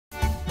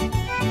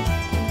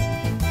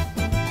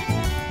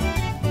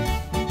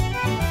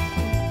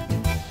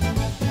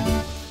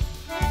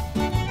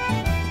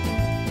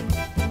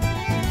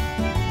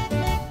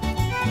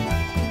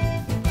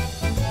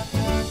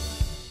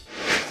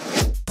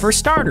For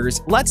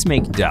starters, let's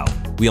make dough.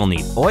 We'll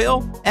need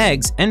oil,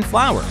 eggs, and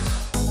flour.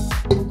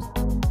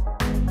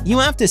 You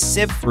have to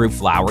sieve through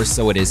flour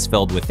so it is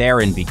filled with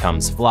air and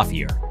becomes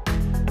fluffier.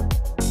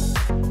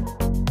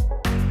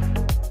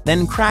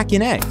 Then crack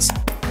in eggs.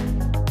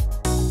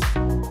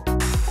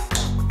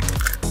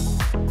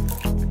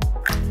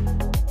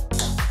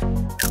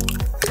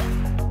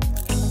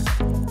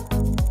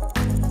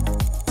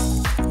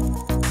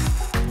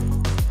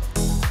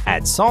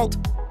 Add salt,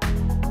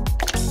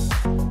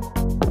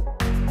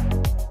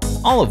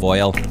 olive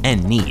oil,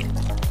 and knead.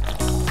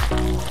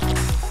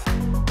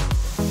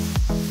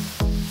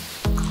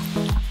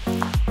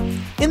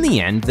 In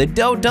the end, the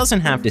dough doesn't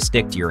have to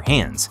stick to your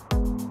hands.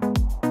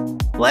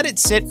 Let it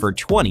sit for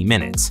 20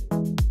 minutes.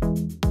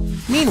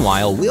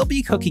 Meanwhile, we'll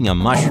be cooking a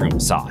mushroom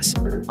sauce.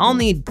 I'll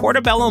need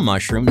portobello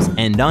mushrooms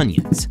and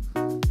onions.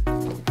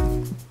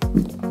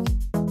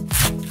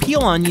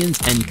 Peel onions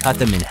and cut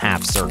them in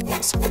half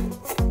circles.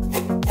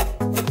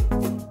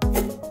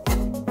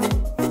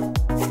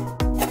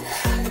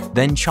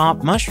 Then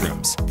chop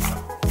mushrooms.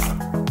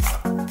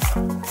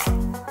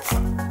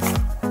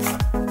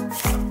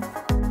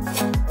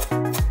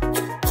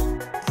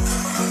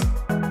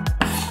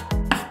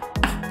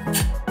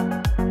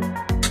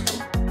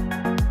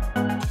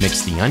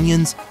 Mix the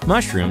onions,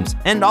 mushrooms,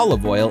 and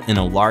olive oil in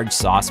a large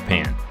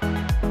saucepan.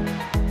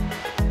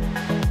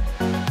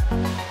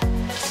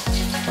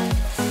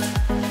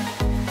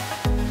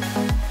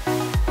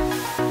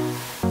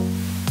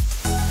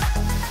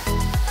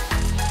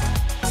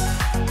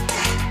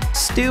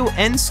 Stew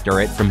and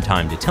stir it from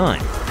time to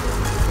time.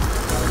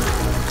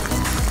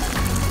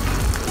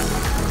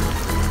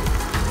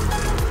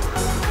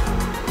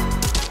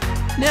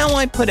 Now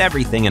I put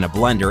everything in a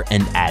blender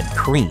and add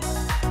cream.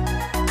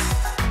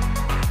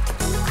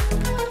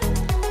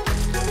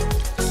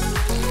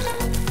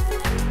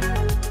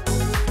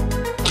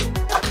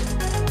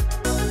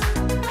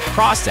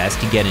 Process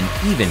to get an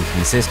even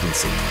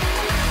consistency.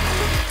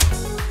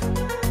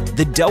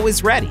 The dough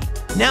is ready.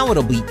 Now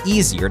it'll be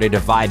easier to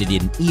divide it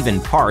in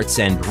even parts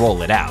and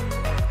roll it out.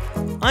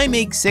 I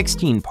make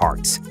 16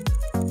 parts.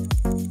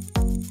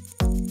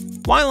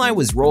 While I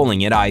was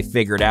rolling it, I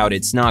figured out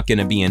it's not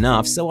gonna be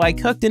enough, so I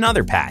cooked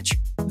another batch.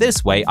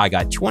 This way, I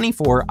got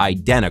 24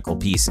 identical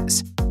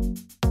pieces.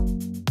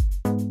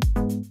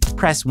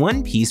 Press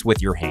one piece with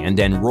your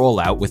hand and roll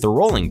out with a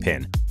rolling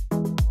pin.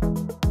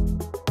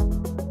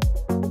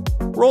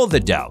 Roll the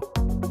dough.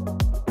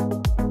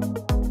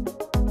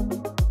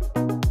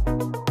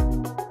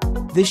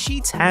 The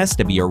sheets has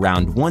to be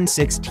around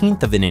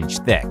 1/16 of an inch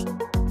thick.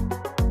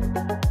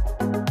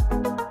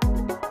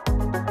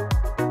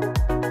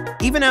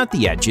 Even out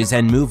the edges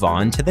and move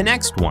on to the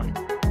next one.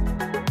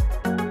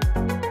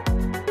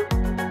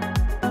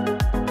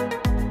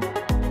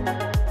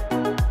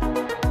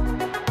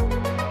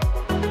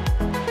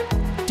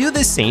 Do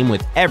the same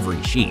with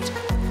every sheet.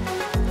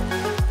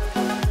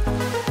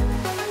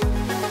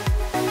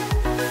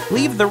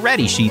 Leave the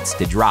ready sheets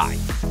to dry.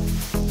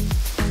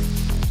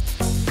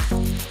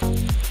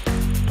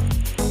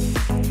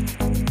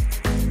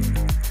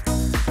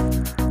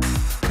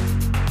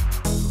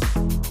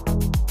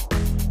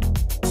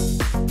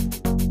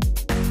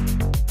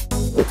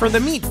 For the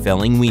meat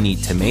filling, we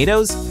need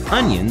tomatoes,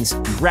 onions,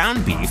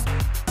 ground beef,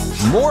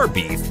 more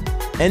beef,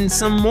 and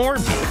some more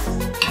beef,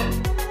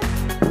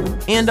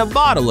 and a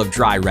bottle of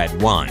dry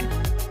red wine.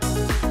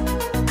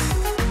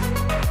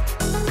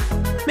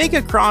 Make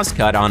a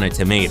crosscut on a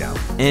tomato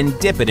and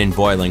dip it in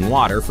boiling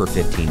water for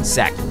 15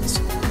 seconds.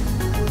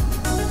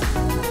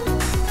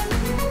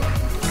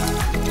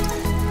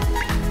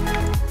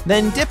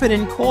 Then dip it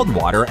in cold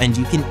water and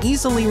you can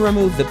easily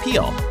remove the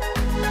peel.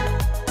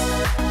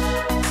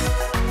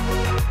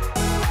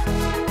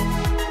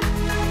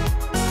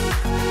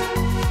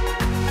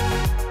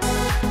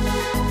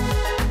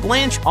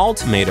 Blanch all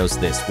tomatoes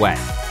this way.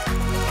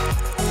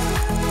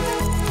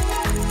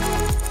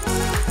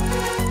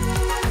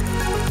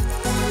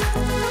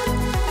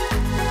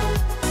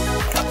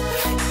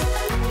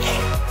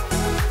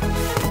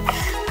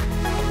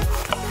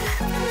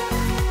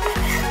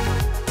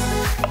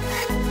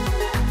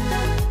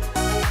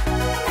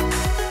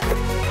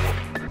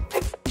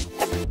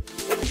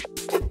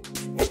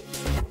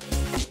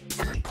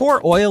 Pour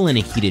oil in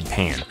a heated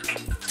pan.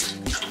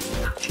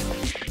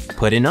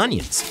 Put in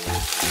onions.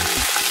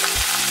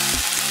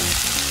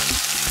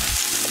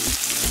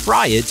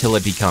 Fry it till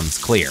it becomes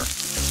clear.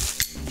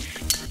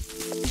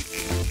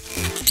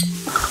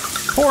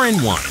 Pour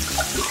in wine.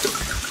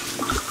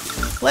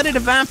 Let it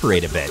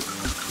evaporate a bit.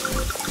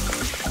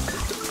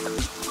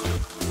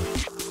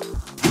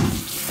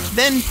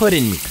 Then put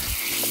in meat.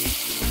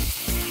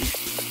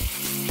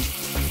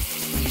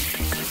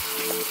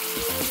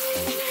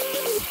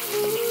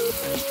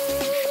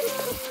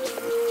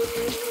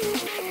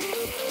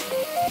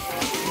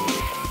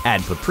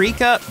 Add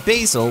paprika,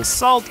 basil,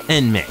 salt,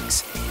 and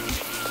mix.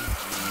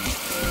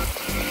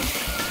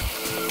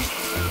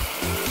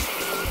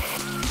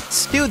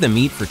 Stew the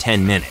meat for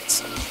 10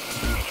 minutes.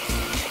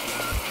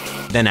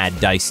 Then add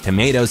diced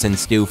tomatoes and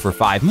stew for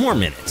 5 more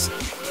minutes.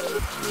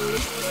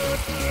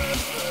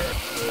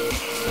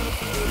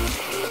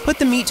 Put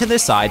the meat to the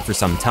side for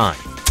some time.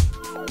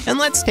 And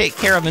let's take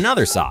care of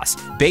another sauce,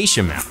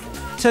 bechamel.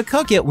 To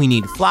cook it, we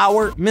need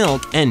flour,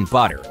 milk, and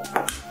butter.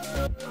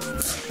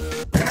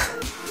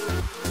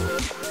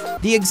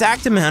 The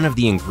exact amount of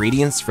the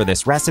ingredients for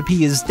this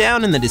recipe is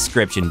down in the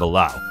description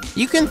below.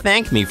 You can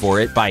thank me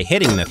for it by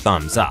hitting the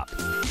thumbs up.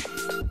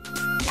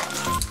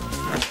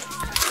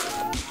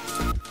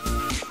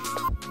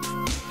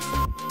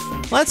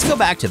 Let's go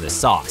back to the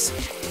sauce.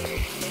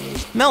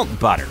 Melt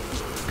butter.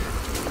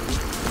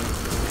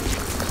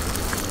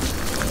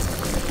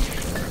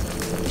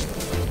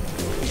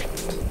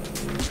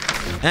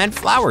 Add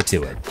flour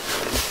to it.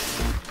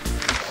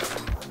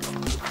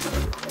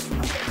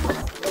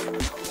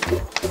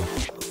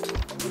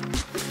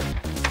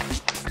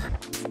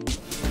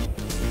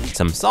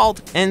 Some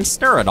salt and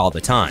stir it all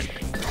the time.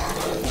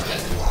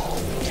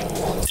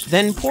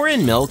 Then pour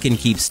in milk and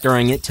keep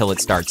stirring it till it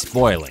starts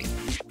boiling.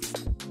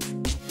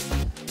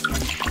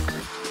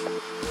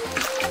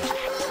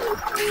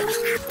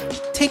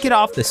 Take it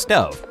off the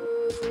stove.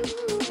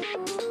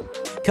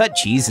 Cut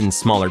cheese in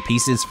smaller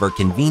pieces for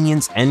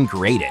convenience and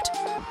grate it.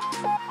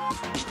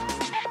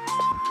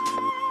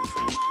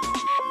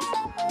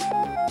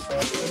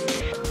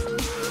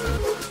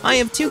 I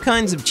have two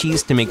kinds of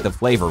cheese to make the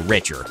flavor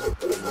richer.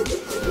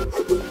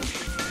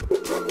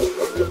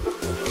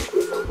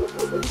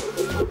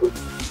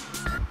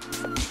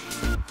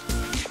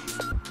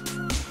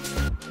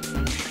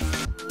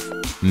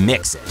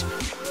 Mix it.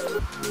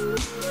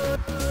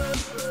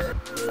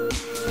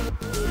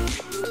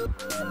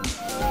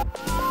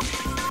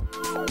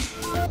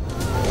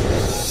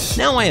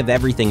 Now I have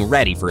everything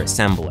ready for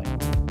assembling.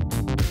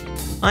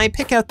 I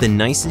pick out the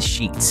nicest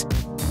sheets.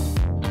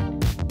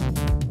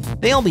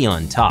 They'll be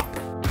on top.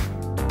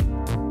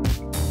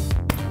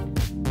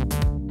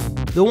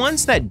 The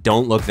ones that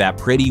don't look that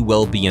pretty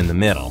will be in the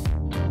middle.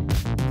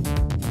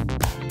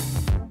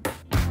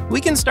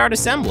 We can start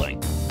assembling.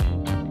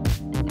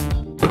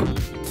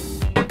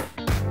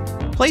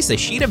 Place a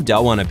sheet of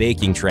dough on a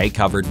baking tray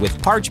covered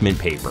with parchment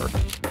paper.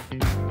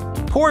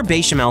 Pour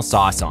bechamel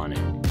sauce on it.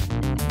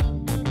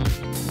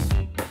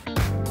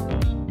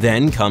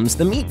 Then comes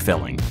the meat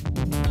filling.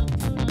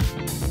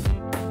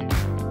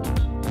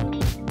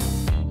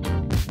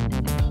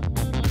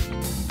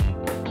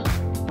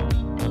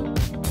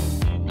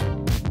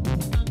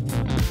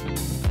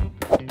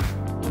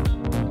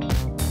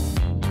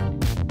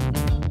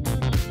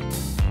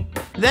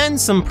 Then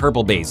some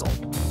purple basil.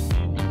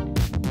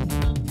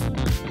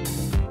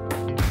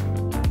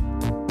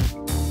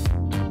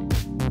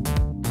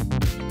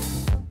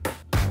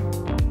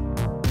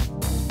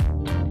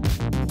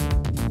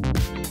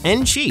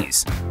 And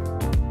cheese.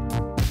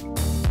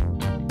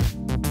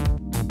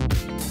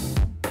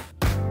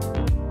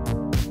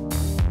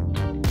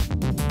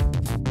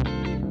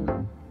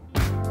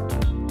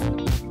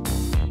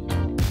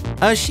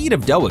 A sheet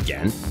of dough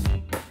again.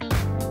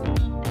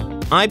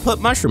 I put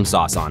mushroom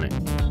sauce on it.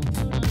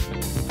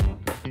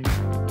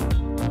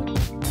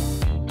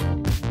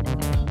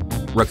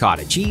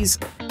 Ricotta cheese.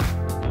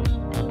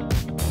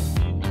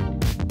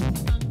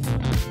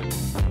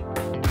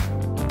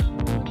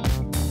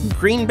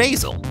 Green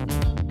basil.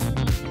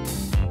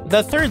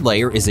 The third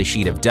layer is a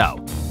sheet of dough.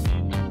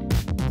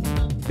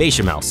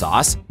 Bechamel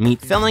sauce,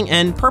 meat filling,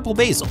 and purple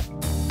basil.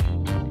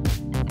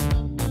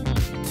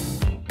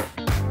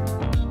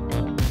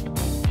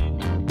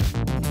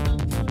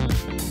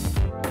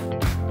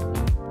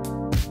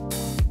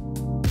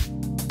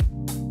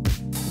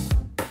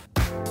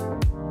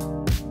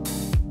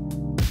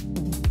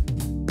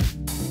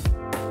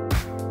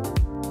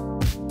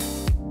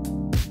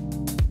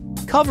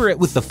 Cover it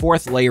with the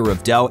fourth layer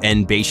of dough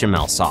and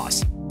bechamel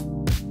sauce.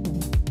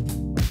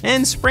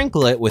 And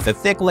sprinkle it with a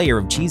thick layer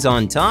of cheese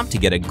on top to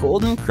get a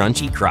golden,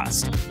 crunchy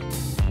crust.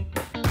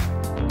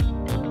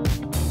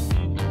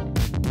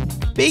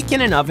 Bake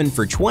in an oven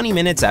for 20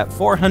 minutes at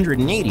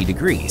 480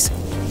 degrees.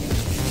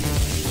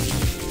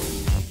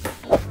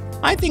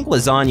 I think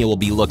lasagna will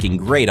be looking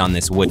great on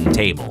this wooden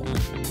table.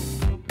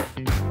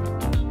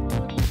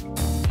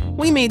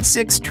 We made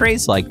 6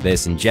 trays like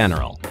this in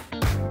general.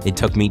 It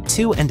took me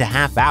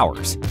 2.5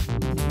 hours.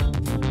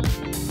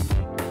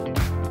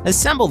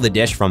 Assemble the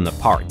dish from the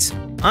parts.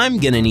 I'm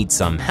gonna need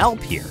some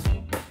help here.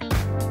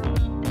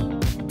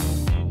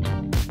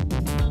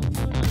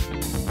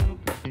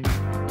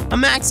 A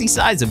maxi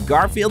size of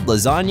Garfield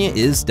lasagna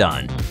is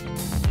done.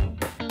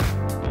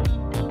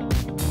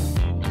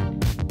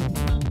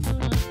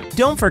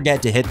 Don't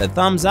forget to hit the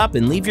thumbs up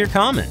and leave your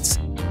comments.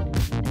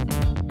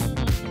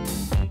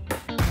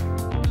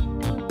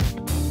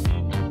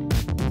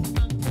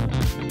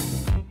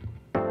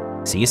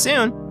 See you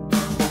soon!